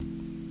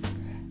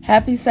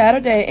Happy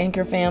Saturday,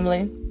 Anchor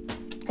family.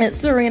 It's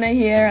Serena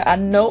here. I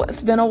know it's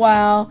been a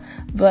while,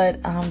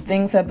 but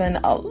things have been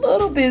a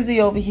little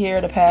busy over here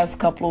the past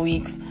couple of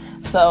weeks.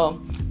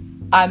 So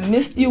I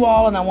missed you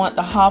all, and I want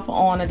to hop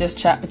on and just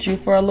chat with you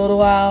for a little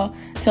while,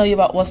 tell you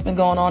about what's been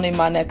going on in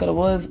my neck of the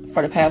woods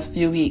for the past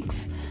few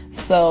weeks.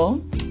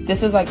 So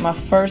this is like my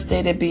first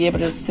day to be able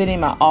to sit in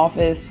my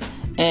office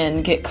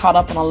and get caught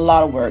up on a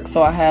lot of work.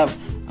 So I have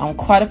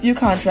quite a few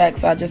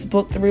contracts. I just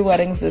booked 3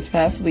 weddings this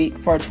past week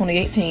for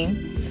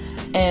 2018.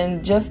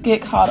 And just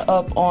get caught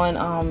up on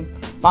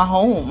my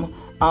home,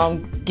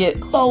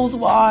 get clothes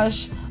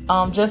washed,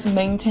 just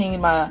maintain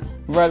my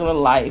regular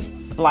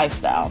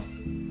lifestyle.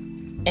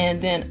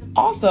 And then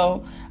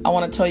also, I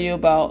want to tell you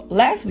about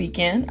last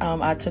weekend.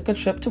 I took a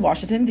trip to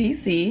Washington,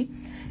 D.C.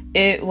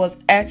 It was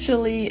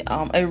actually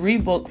a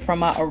rebook from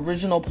my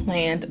original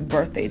planned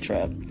birthday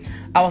trip.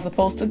 I was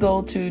supposed to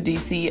go to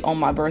D.C. on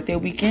my birthday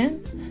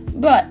weekend,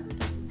 but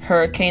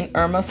Hurricane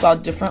Irma saw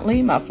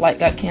differently. My flight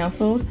got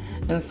canceled.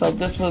 And so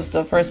this was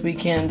the first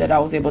weekend that I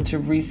was able to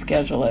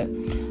reschedule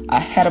it. I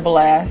had a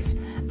blast.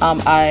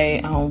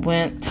 I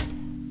went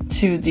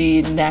to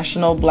the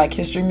National Black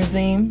History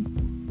Museum.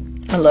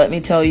 And let me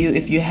tell you,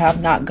 if you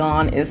have not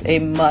gone, it's a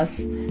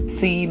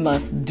must-see,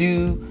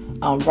 must-do.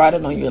 Write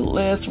it on your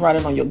list, write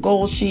it on your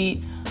goal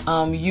sheet.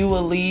 You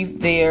will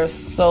leave there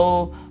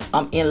so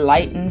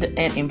enlightened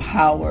and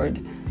empowered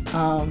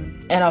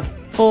and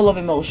full of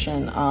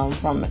emotion,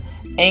 from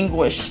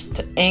anguish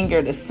to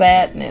anger to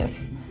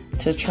sadness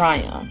to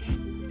triumph.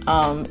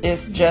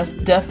 It's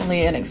just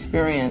definitely an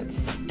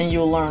experience, and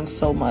you'll learn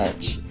so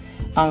much.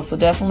 So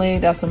definitely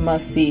that's a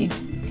must-see.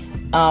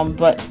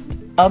 But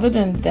other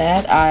than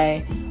that,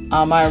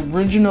 my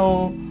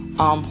original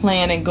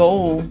plan and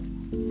goal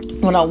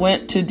when I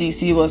went to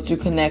DC was to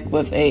connect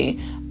with a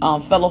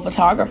fellow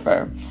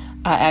photographer.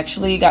 I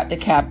actually got to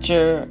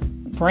capture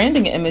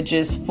branding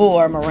images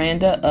for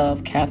Miranda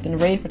of Catherine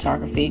Rae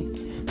Photography.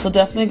 So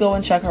definitely go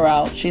and check her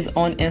out. She's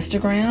on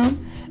Instagram.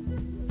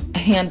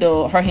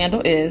 Her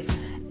handle is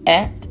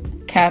at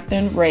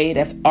Catherine Rae,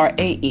 that's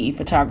RAE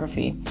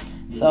Photography.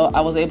 So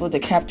I was able to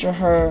capture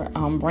her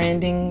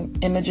branding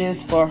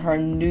images for her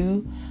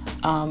new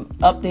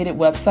updated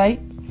website.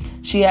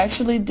 She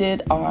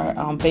did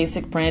our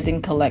basic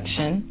branding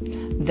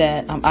collection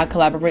that I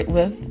collaborate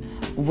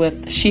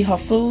with She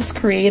Hustles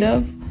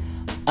Creative,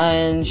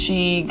 and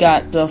she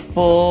got the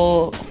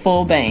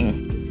full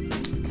bang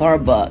for her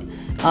buck.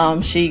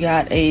 She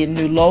got a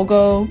new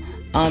logo,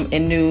 a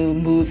new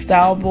mood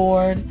style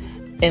board,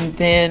 and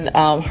then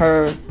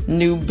her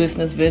new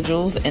business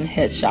visuals and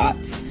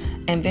headshots.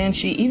 And then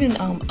she even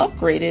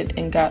upgraded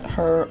and got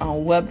her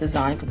web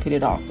design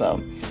completed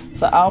also.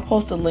 So I'll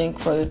post a link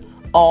for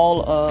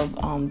all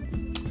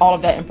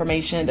of that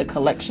information, the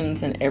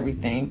collections and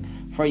everything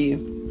for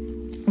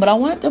you. But I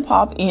wanted to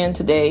pop in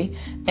today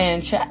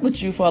and chat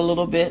with you for a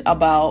little bit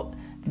about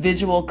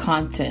visual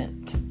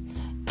content,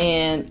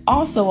 and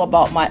also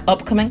about my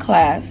upcoming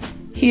class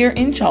here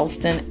in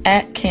Charleston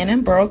at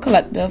Cannonboro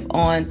Collective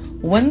on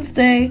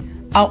Wednesday,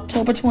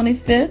 October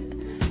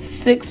 25th,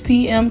 6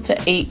 p.m. to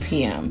 8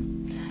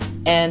 p.m.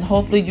 And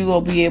hopefully you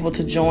will be able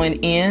to join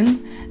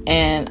in,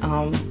 and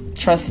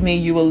trust me,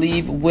 you will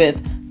leave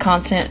with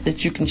content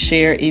that you can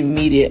share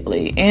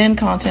immediately, and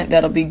content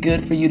that'll be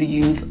good for you to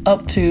use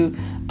up to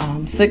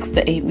 6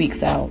 to 8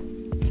 weeks out.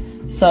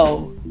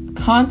 So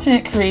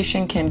content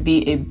creation can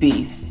be a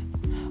beast.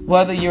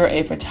 Whether you're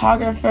a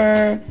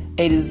photographer,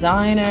 a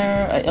designer,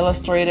 an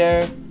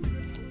illustrator,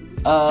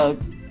 a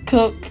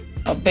cook,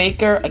 a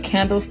baker, a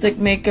candlestick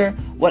maker,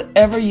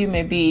 whatever you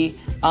may be,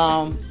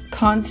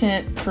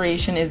 content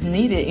creation is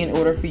needed in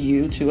order for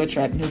you to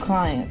attract new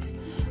clients.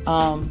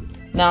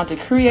 Now, to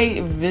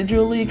create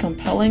visually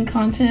compelling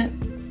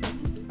content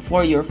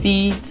for your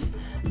feeds,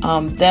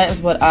 that is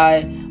what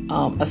I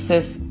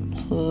assist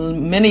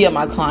many of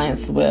my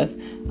clients with.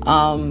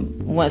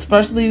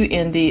 Especially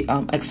in the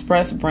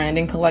express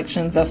branding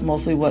collections, that's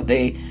mostly what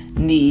they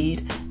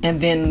need. And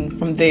then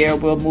from there,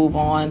 we'll move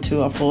on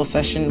to a full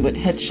session with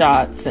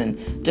headshots and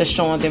just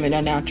showing them in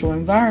a natural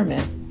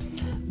environment.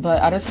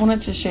 But I just wanted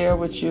to share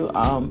with you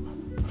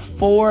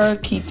 4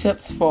 key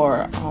tips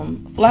for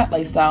flat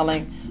lay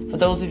styling for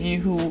those of you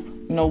who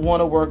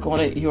want to work on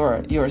it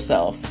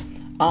yourself.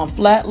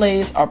 Flat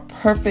lays are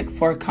perfect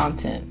for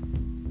content.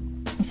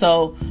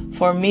 So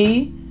for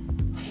me,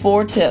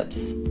 4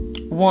 tips.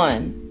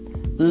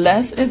 1,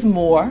 less is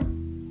more.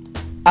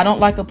 I don't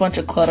like a bunch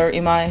of clutter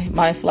in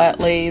my flat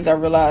lays. I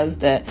realize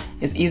that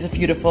it's easy for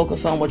you to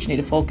focus on what you need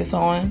to focus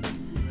on.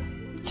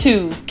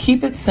 2,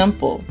 keep it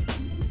simple.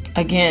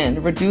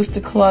 Again, reduce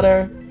the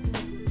clutter.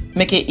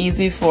 Make it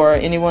easy for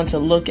anyone to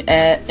look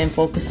at and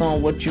focus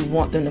on what you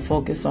want them to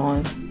focus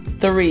on.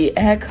 3,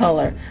 add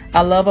color.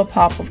 I love a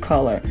pop of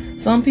color.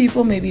 Some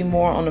people may be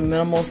more on the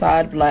minimal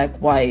side, black,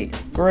 white,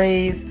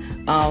 grays.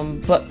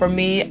 But for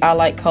me, I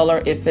like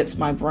color. It fits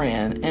my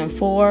brand. And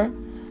 4,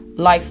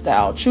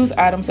 lifestyle. Choose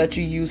items that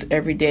you use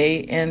every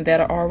day and that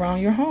are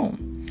around your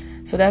home.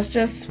 So that's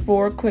just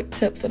 4 quick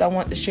tips that I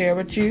want to share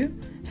with you.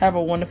 Have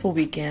a wonderful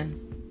weekend.